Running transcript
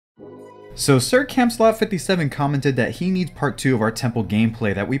So Sir Campslot57 commented that he needs part 2 of our Temple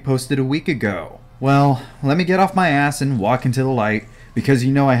gameplay that we posted a week ago. Well, let me get off my ass and walk into the light, because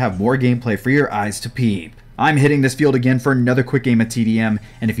you know I have more gameplay for your eyes to peep. I'm hitting this field again for another quick game of TDM,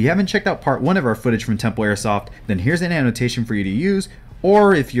 and if you haven't checked out part 1 of our footage from Temple Airsoft, then here's an annotation for you to use,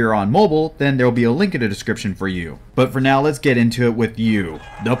 or if you're on mobile, then there will be a link in the description for you. But for now, let's get into it with you,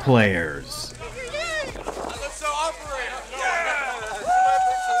 the players.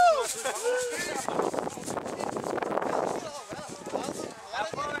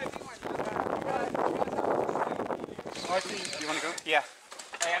 You want to go? Yeah.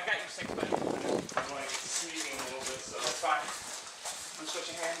 Hey, I've got your 6 buddy. I'm like sneezing a little bit, so that's fine. I'm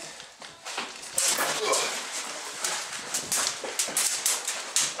switching hands.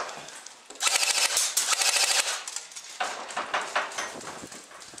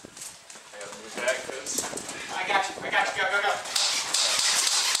 I gotta move back because I got you. Go, go, go.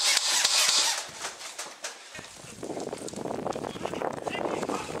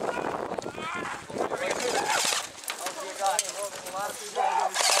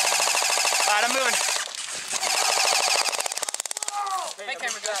 Alright, I'm moving. Hey,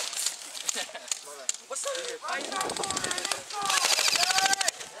 camera drop. What's up?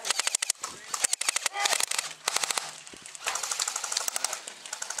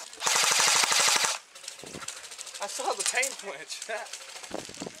 I saw the pain flinch.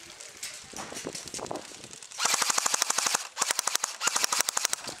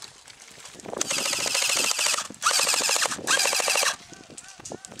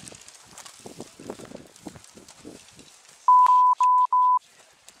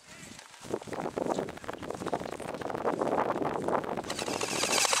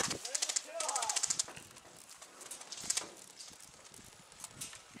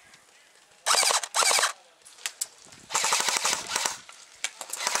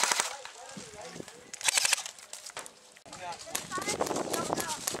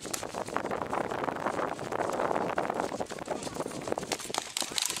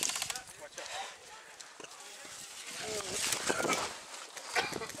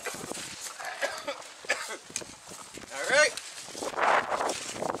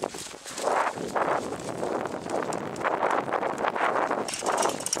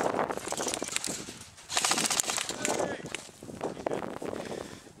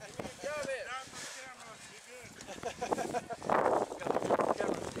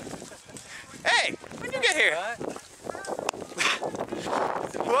 Hey, when you get here?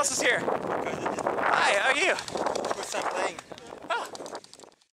 Who else is here? Hi, how are you? With something. Oh.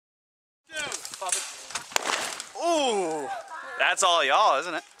 Ooh, that's all y'all,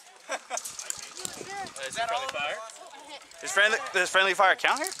 isn't it? Is that friendly fire? Does friendly fire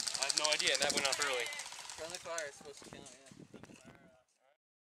count here? I have no idea. That went off early. Friendly fire is supposed to count.